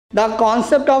The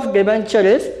concept of debenture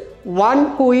is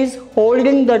one who is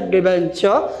holding the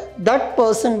debenture, that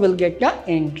person will get the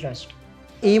interest.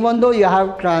 Even though you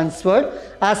have transferred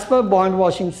as per bond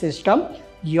washing system,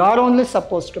 you are only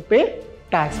supposed to pay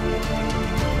tax.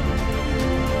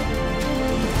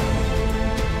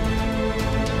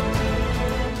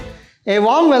 A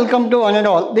warm welcome to one and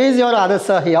all. This is your Adarsh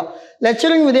sir here,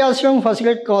 lecturing Vidhyaashram First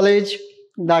Grade College,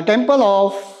 the Temple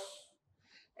of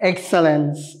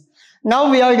Excellence.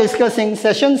 Now we are discussing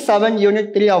session 7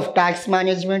 unit 3 of tax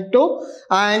management 2,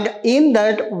 and in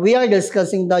that we are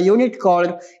discussing the unit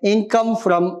called income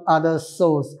from other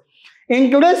source.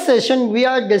 In today's session we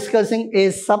are discussing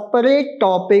a separate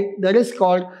topic that is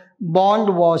called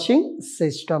bond washing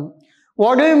system.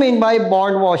 What do you mean by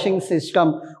bond washing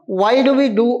system? Why do we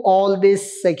do all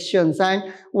these sections and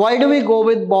why do we go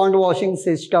with bond washing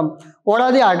system? What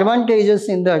are the advantages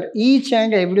in that? Each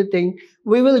and everything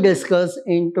we will discuss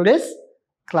in today's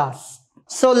class.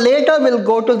 So later we'll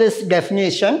go to this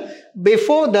definition.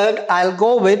 Before that, I'll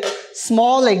go with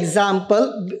small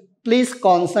example. Please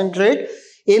concentrate.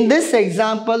 In this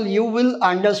example, you will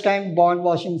understand bond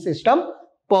washing system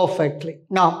perfectly.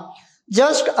 Now,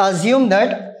 just assume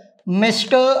that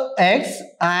Mr. X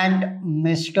and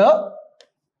Mr.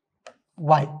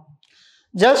 Y.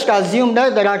 Just assume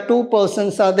that there are two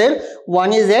persons are there.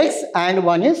 One is X and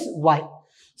one is Y.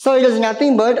 So it is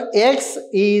nothing but X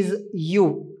is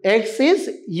you. X is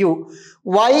you.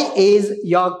 Y is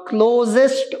your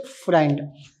closest friend.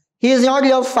 He is not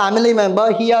your family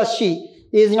member. He or she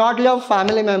is not your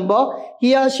family member.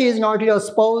 He or she is not your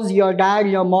spouse, your dad,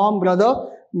 your mom, brother.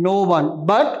 No one.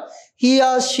 But he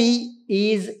or she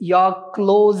is your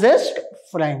closest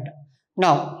friend.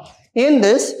 Now, in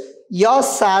this, your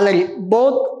salary,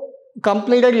 both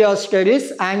completed your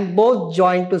studies and both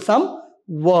joined to some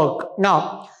work.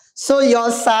 Now, so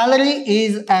your salary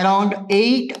is around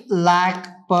 8 lakh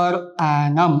per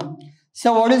annum.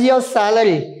 So what is your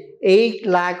salary? 8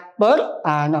 lakh per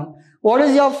annum. What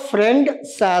is your friend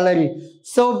salary?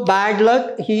 So bad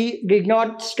luck, he did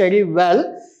not study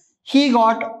well. He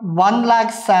got 1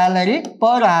 lakh salary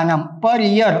per annum, per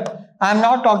year. I am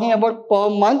not talking about per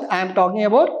month, I am talking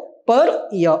about per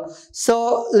year.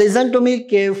 So listen to me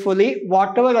carefully.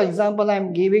 Whatever example I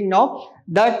am giving now,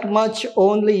 that much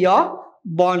only your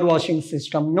bond washing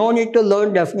system. No need to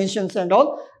learn definitions and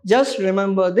all. Just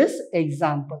remember this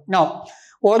example. Now,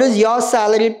 what is your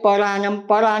salary per annum?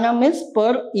 Per annum is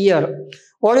per year.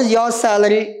 What is your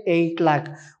salary? 8 lakh.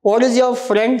 What is your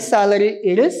friend's salary?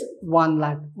 It is 1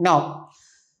 lakh. Now,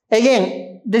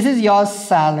 again, this is your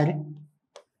salary.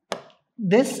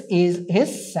 This is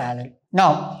his salary.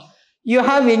 Now, you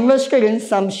have invested in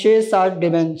some shares or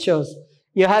debentures.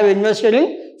 You have invested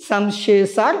in some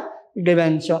shares or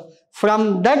debenture.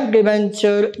 From that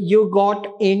debenture, you got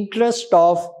interest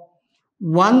of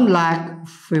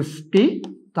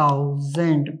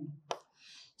 1,50,000.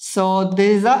 So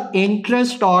there is a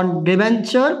interest on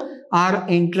debenture or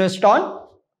interest on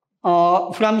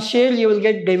from share you will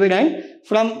get dividend.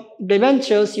 From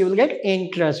debentures you will get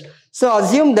interest. So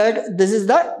assume that this is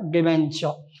the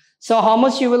debenture. So how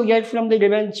much you will get from the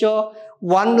debenture?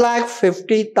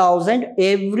 1,50,000.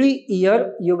 Every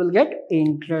year you will get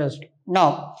interest.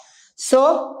 Now,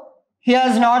 so he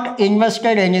has not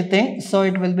invested anything, so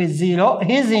it will be 0.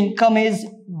 His income is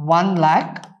 1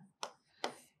 lakh.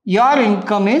 Your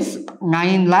income is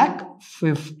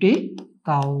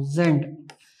 9,50,000.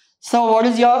 So what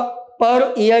is your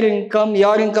per year income?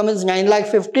 Your income is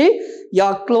 9,50,000.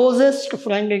 Your closest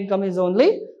friend income is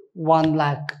only 1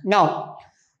 lakh. Now,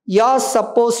 you are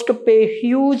supposed to pay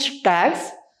huge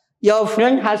tax. Your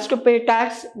friend has to pay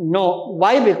tax? No.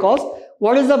 Why? Because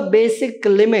what is the basic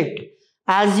limit?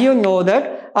 As you know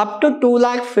that up to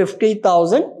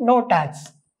 2,50,000, no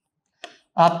tax.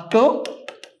 Up to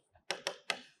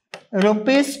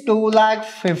rupees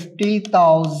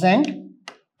 2,50,000,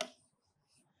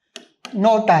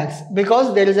 no tax.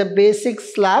 Because there is a basic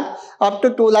slab up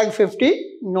to 2,50,000,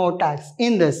 no tax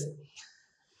in this.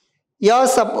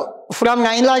 From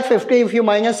 9,50,000, if you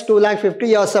minus 2,50,000,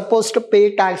 you are supposed to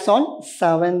pay tax on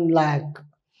 7 lakh.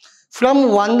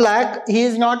 From 1 lakh, he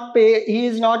is not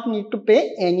need to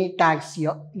pay any tax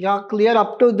here. You are clear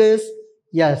up to this?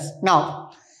 Yes.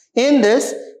 Now, in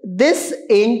this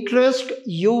interest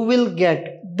you will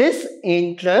get. This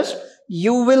interest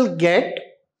you will get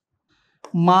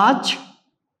March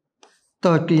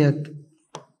 30th.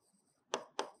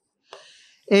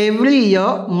 Every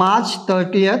year, March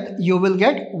 30th, you will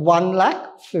get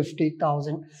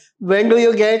 1,50,000. When do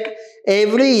you get?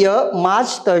 Every year,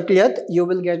 March 30th, you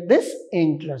will get this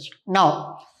interest.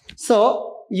 Now,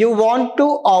 so you want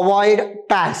to avoid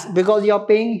tax because you are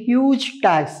paying huge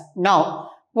tax. Now,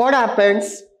 what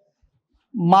happens?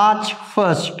 March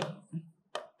 1st.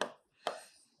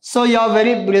 So you are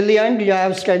very brilliant, you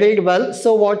have studied well.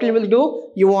 So what you will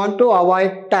do? You want to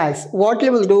avoid tax. What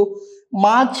you will do?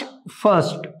 March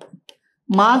 1st.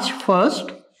 March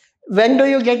 1st. When do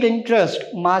you get interest?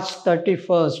 March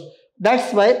 31st.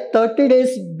 That's why 30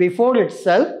 days before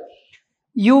itself,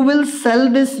 you will sell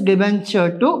this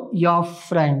debenture to your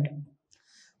friend.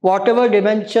 Whatever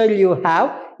debenture you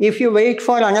have, if you wait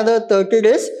for another 30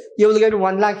 days, you will get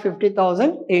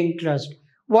 1,50,000 interest.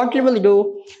 What you will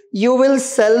do? You will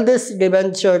sell this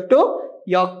debenture to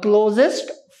your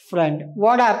closest friend.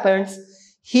 What happens?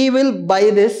 He will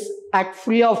buy this at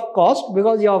free of cost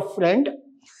because your friend.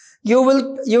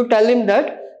 You tell him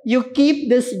that you keep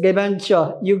this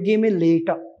debenture, you give me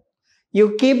later.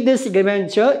 You keep this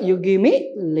debenture, you give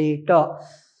me later.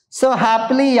 So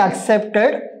happily he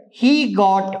accepted. He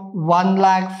got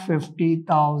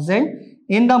 1,50,000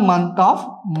 in the month of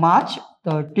March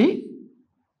 30th.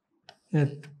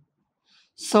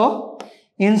 So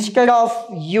instead of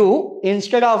you,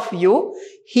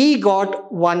 he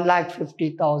got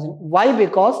 1,50,000. Why?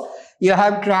 Because you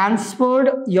have transferred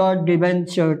your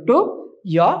debenture to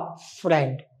your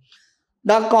friend.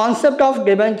 The concept of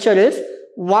debenture is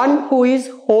one who is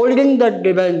holding the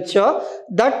debenture,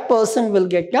 that person will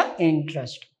get the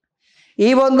interest.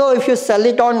 Even though if you sell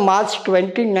it on March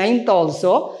 29th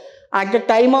also, at the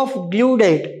time of due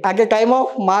date, at the time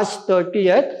of March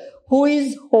 30th, who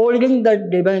is holding the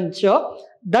debenture,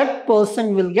 that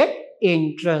person will get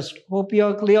interest. Hope you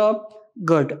are clear.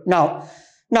 Good. Now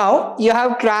you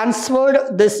have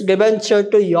transferred this debenture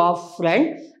to your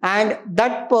friend and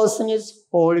that person is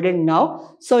holding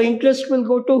now. So interest will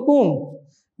go to whom?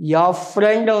 Your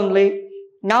friend only.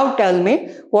 Now tell me,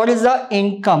 what is the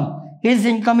income? His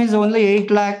income is only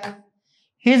 8 lakh.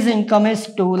 His income is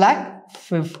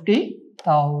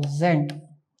 2,50,000.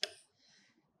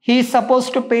 He is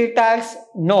supposed to pay tax?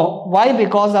 No. Why?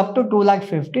 Because up to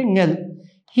 2,50,000 nil.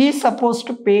 He is supposed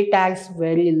to pay tax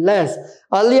very less.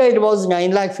 Earlier it was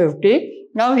 9,50,000.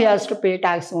 Now he has to pay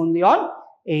tax only on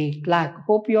 8 lakh.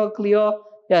 Hope you are clear.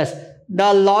 Yes.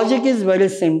 The logic is very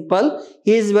simple.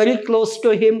 He is very close to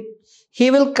him.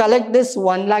 He will collect this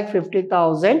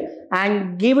 1,50,000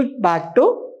 and give it back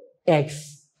to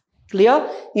X. Clear?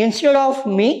 Instead of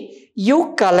me,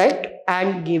 you collect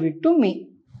and give it to me.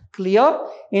 Clear?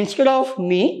 Instead of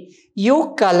me,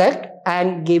 you collect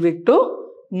and give it to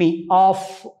me.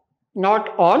 Off, not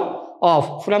on,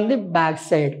 off, from the back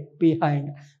side,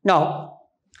 behind. Now,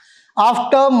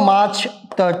 after March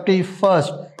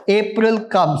 31st, April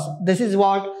comes. This is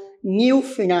what? New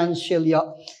financial year.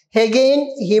 Again,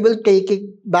 he will take it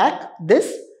back, this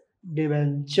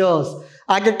debentures.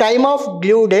 At the time of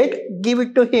due date, give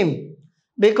it to him.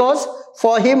 Because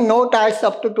for him, no tax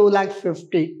up to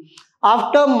 2,50,000.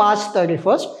 After March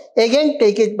 31st, again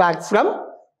take it back from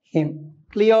him.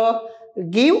 Clear?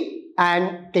 Give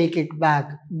and take it back.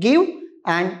 Give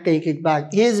and take it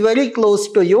back. He is very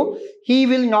close to you. He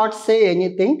will not say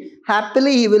anything.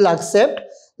 Happily he will accept.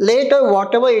 Later,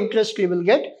 whatever interest he will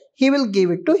get, he will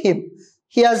give it to him.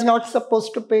 He is not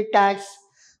supposed to pay tax.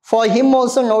 For him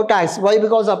also no tax. Why?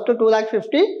 Because up to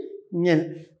 2,50,000 nil.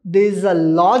 There is a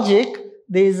logic,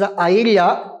 there is an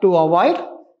idea to avoid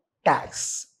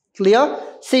tax. Clear?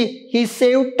 See, he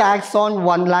saved tax on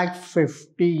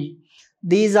 1,50,000.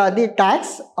 These are the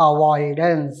tax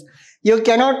avoidance. You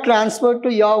cannot transfer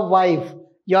to your wife,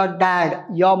 your dad,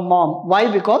 your mom. Why?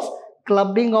 Because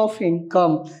clubbing of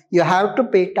income. You have to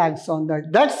pay tax on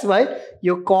that. That's why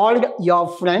you called your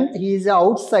friend. He is an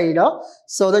outsider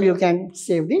so that you can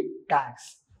save the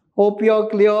tax. Hope you are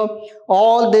clear.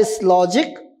 All this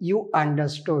logic you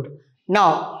understood.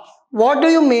 Now, what do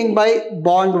you mean by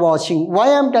bond washing? Why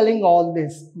I am telling all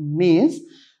this? Means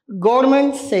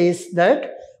government says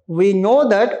that we know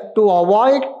that to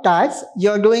avoid tax,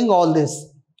 you are doing all this.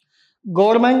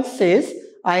 Government says,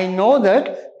 I know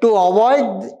that to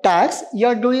avoid tax, you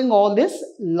are doing all this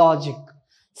logic.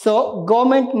 So,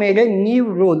 government made a new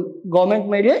rule. Government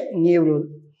made a new rule.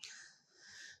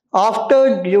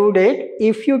 After due date,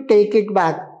 if you take it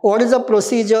back, what is the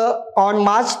procedure? On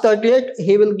March 30th,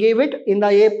 he will give it. In the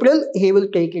April, he will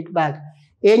take it back.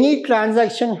 Any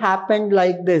transaction happened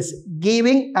like this,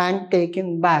 giving and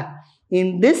taking back.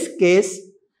 In this case,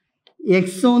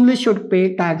 X only should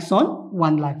pay tax on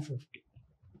 1,50,000.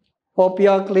 Hope you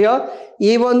are clear.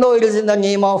 Even though it is in the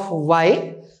name of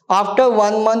Y, after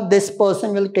 1 month, this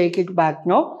person will take it back.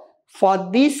 No? For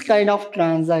this kind of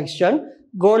transaction,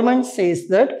 government says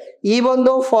that even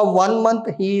though for 1 month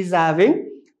he is having,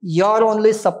 you are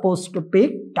only supposed to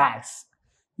pay tax.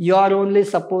 you are only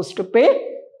supposed to pay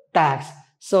tax.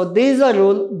 So this is a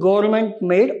rule government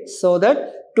made so that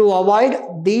to avoid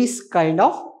these kind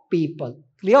of people.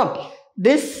 Clear?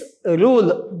 This rule,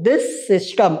 this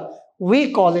system,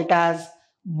 we call it as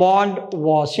bond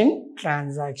washing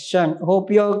transaction.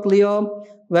 Hope you are clear.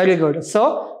 Very good.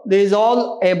 So this is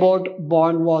all about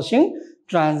bond washing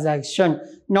transaction.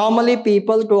 Normally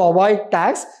people, to avoid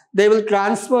tax, they will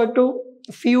transfer to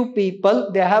few people,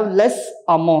 they have less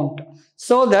amount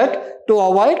so that to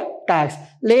avoid tax.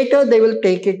 Later they will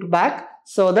take it back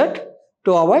so that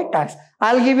to avoid tax.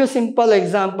 I'll give you a simple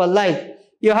example, like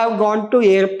you have gone to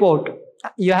airport.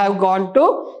 You have gone to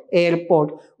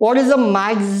airport. What is the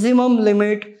maximum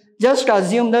limit? Just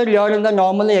assume that you are in the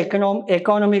normally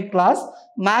economy class.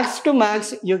 Max to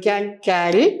max you can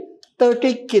carry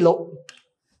 30 kilo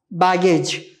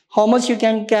baggage. How much you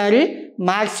can carry?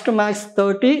 Max to max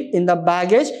 30 in the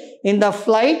baggage. In the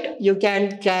flight you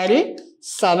can carry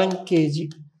 7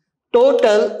 kg.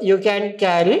 Total you can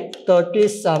carry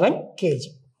 37 kg.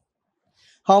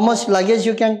 How much luggage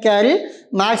you can carry?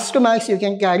 Max to max you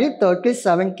can carry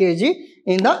 37 kg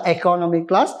in the economy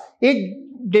class. It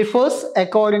differs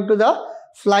according to the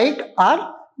flight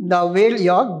or the way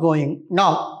you are going.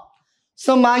 Now,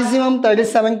 so maximum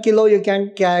 37 kilo you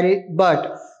can carry,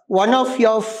 but one of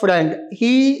your friend,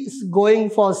 he is going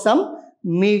for some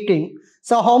meeting.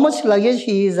 So how much luggage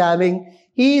he is having?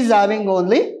 He is having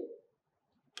only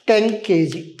 10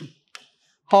 kg.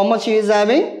 How much he is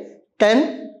having?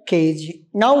 10 kg.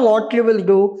 Now what you will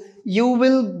do? You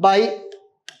will buy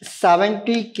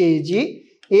 70 kg.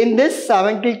 In this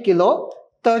 70 kilo,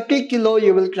 30 kilo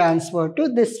you will transfer to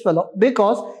this fellow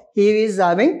because he is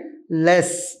having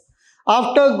less.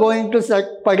 After going to such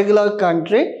particular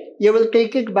country, you will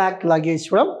take it back luggage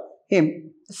from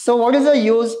him. So what is the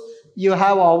use? You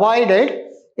have avoided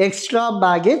extra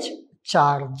baggage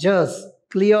charges.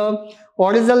 Clear?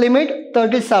 What is the limit?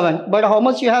 37. But how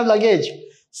much you have luggage?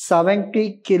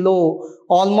 70 kilo.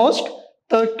 Almost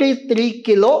 33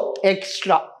 kilo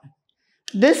extra.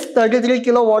 This 33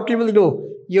 kilo, what you will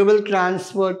do? You will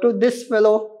transfer to this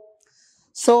fellow.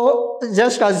 So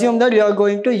just assume that you are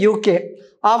going to UK.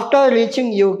 After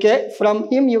reaching UK, from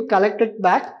him you collected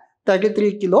back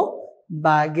 33 kilo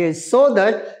baggage so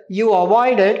that you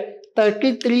avoided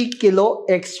 33 kilo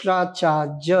extra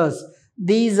charges.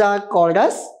 These are called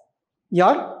as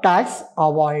your tax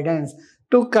avoidance.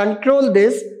 To control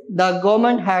this, the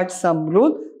government had some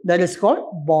rule that is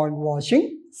called bond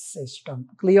washing system.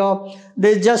 Clear?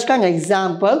 This is just an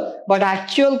example, but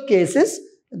actual case is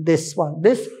this one.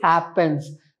 This happens.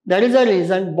 That is the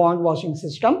reason bond washing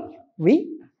system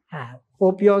we have.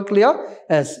 Hope you are clear?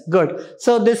 Yes, good.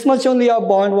 So this much only of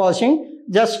bond washing.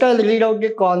 Just I'll read out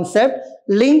the concept.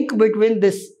 Link with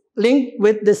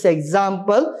this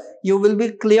example, you will be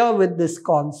clear with this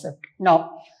concept.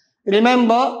 Now,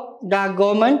 remember the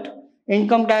government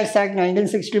Income Tax Act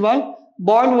 1961,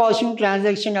 bond washing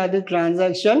transaction are the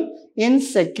transaction in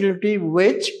security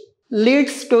which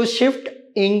leads to shift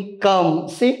income.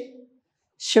 See,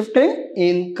 shifting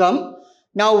income.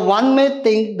 Now one may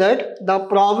think that the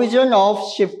provision of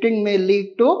shifting may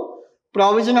lead to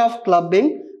provision of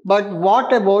clubbing, but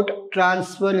what about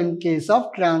transfer in case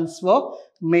of transfer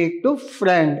made to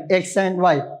friend, X and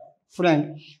Y,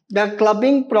 friend? The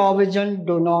clubbing provision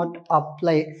do not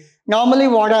apply. Normally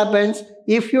what happens,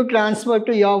 if you transfer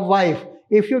to your wife,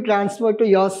 if you transfer to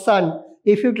your son,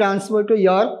 if you transfer to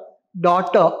your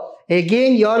daughter,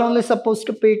 again you are only supposed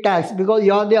to pay tax because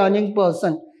you are the earning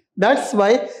person. That's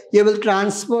why you will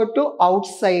transfer to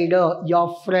outsider,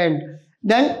 your friend.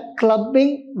 Then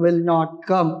clubbing will not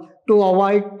come to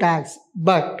avoid tax.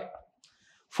 But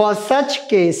for such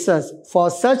cases,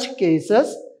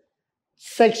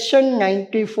 Section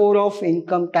 94 of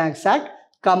Income Tax Act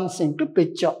comes into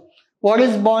picture. What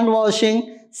is bond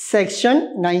washing?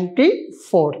 Section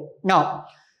 94. Now,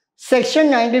 Section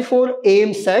 94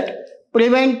 aims at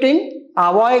preventing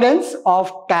avoidance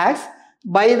of tax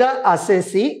by the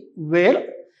assessee where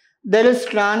there is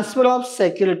transfer of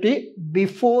security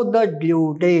before the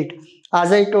due date.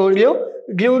 As I told you,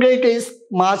 due date is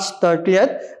March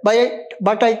 30th,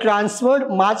 but I transferred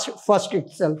March 1st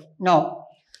itself. Now,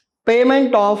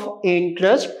 payment of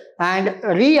interest and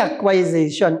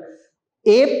reacquisition.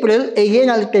 April, again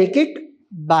I'll take it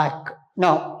back.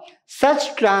 Now,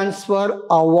 such transfer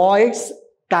avoids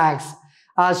tax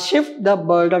or shift the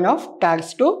burden of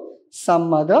tax to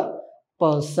some other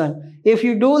person. If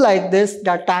you do like this,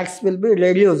 the tax will be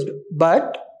reduced.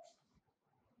 But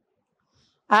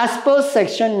as per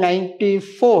Section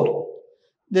 94,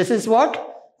 this is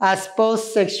what? As per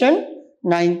Section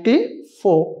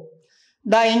 94.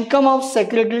 The income of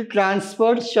security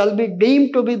transferred shall be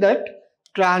deemed to be that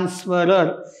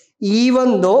transferor,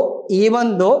 even though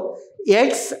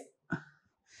X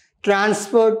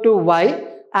transferred to Y.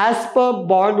 As per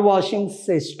bond washing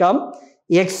system,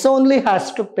 X only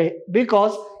has to pay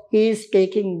because he is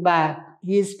taking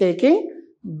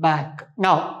back.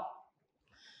 Now,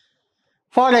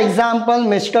 for example,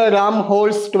 Mr. Ram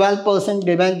holds 12%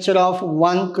 debenture of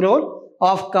 1 crore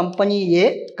of Company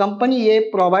A. Company A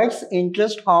provides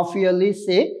interest half yearly,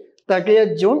 say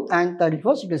 30th June and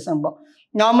 31st December.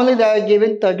 Normally they are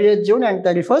given 30th June and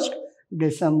 31st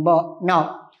December.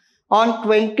 Now, on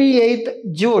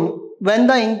 28th June, when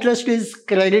the interest is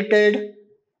credited,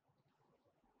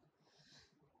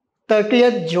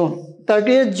 30th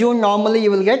June normally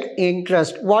you will get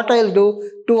interest. What I will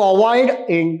do to avoid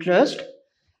interest,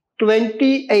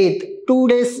 28th, 2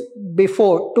 days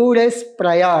before, 2 days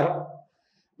prior,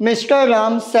 Mr.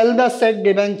 Ram sell the said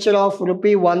debenture of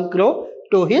rupee 1 crore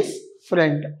to his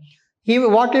friend.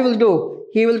 What he will do?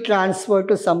 He will transfer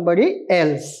to somebody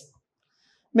else.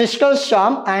 Mr.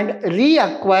 Sham and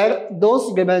reacquire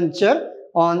those debenture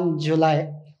on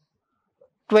July.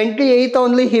 28th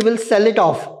only he will sell it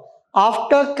off.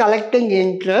 After collecting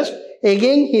interest,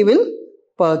 again he will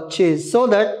purchase so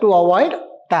that to avoid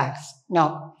tax.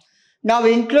 Now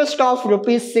interest of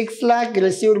rupees 6 lakh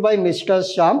received by Mr.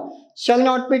 Sham shall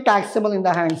not be taxable in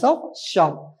the hands of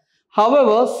Sham.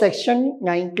 However, section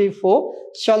 94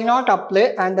 shall not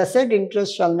apply and the said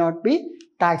interest shall not be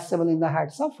taxable in the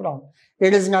hands of Ram.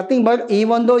 It is nothing but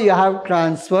even though you have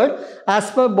transferred,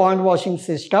 as per bond washing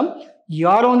system, you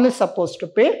are only supposed to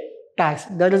pay tax.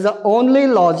 That is the only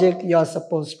logic you are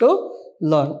supposed to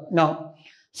learn. Now,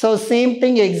 so same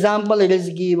thing example it is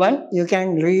given. You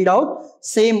can read out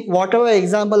same whatever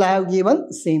example I have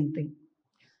given, same thing.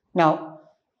 Now,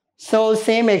 so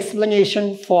same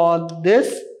explanation for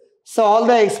this. So all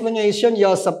the explanation you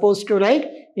are supposed to write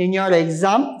in your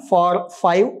exam for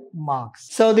 5 marks.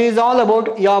 So this is all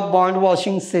about your bond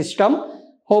washing system.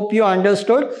 Hope you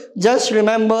understood. Just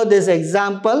remember this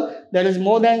example. That is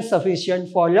more than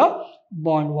sufficient for your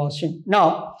bond washing.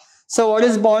 Now, so what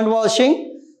is bond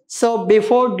washing? So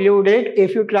before due date,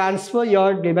 if you transfer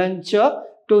your debenture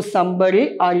to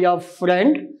somebody or your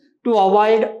friend to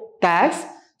avoid tax,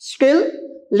 still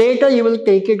later you will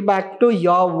take it back to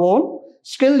your own.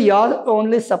 Still you are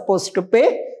only supposed to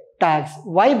pay tax.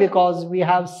 Why? Because we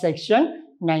have section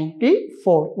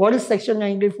 94. What is section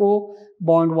 94?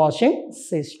 Bond washing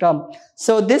system.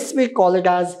 So this we call it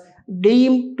as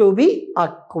deemed to be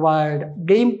acquired,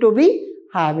 deemed to be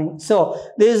having. So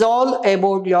this is all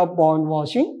about your bond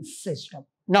washing system.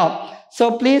 Now,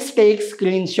 so please take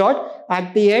screenshot.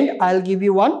 At the end, I'll give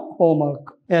you one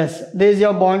homework. Yes, this is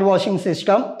your bond washing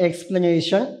system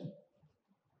explanation.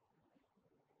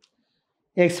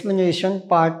 Explanation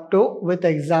part 2 with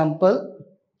example.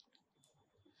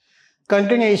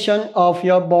 Continuation of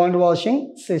your bond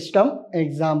washing system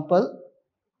example.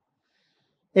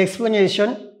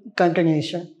 Explanation,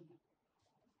 continuation.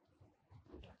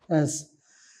 Yes.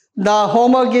 The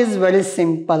homework is very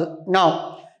simple.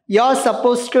 Now, you are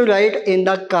supposed to write in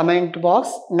the comment box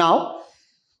now.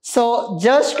 So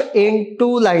just in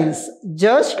 2 lines,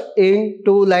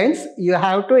 you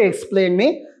have to explain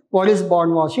me what is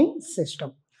bond washing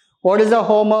system. What is the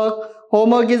homework?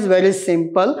 Homework is very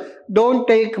simple. Don't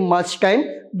take much time.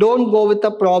 Don't go with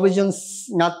the provisions,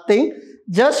 nothing.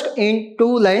 Just in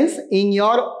 2 lines, in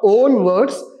your own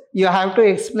words, you have to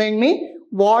explain me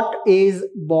what is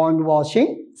bond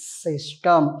washing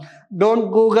system.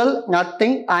 Don't Google,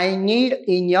 nothing. I need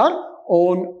in your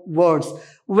own words.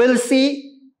 We'll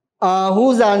see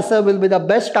whose answer will be the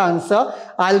best answer.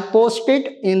 I'll post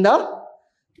it in the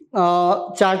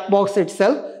chat box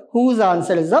itself. Whose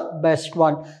answer is the best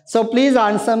one? So please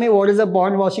answer me what is a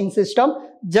bond washing system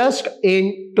just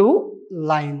in 2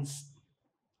 lines.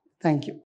 Thank you.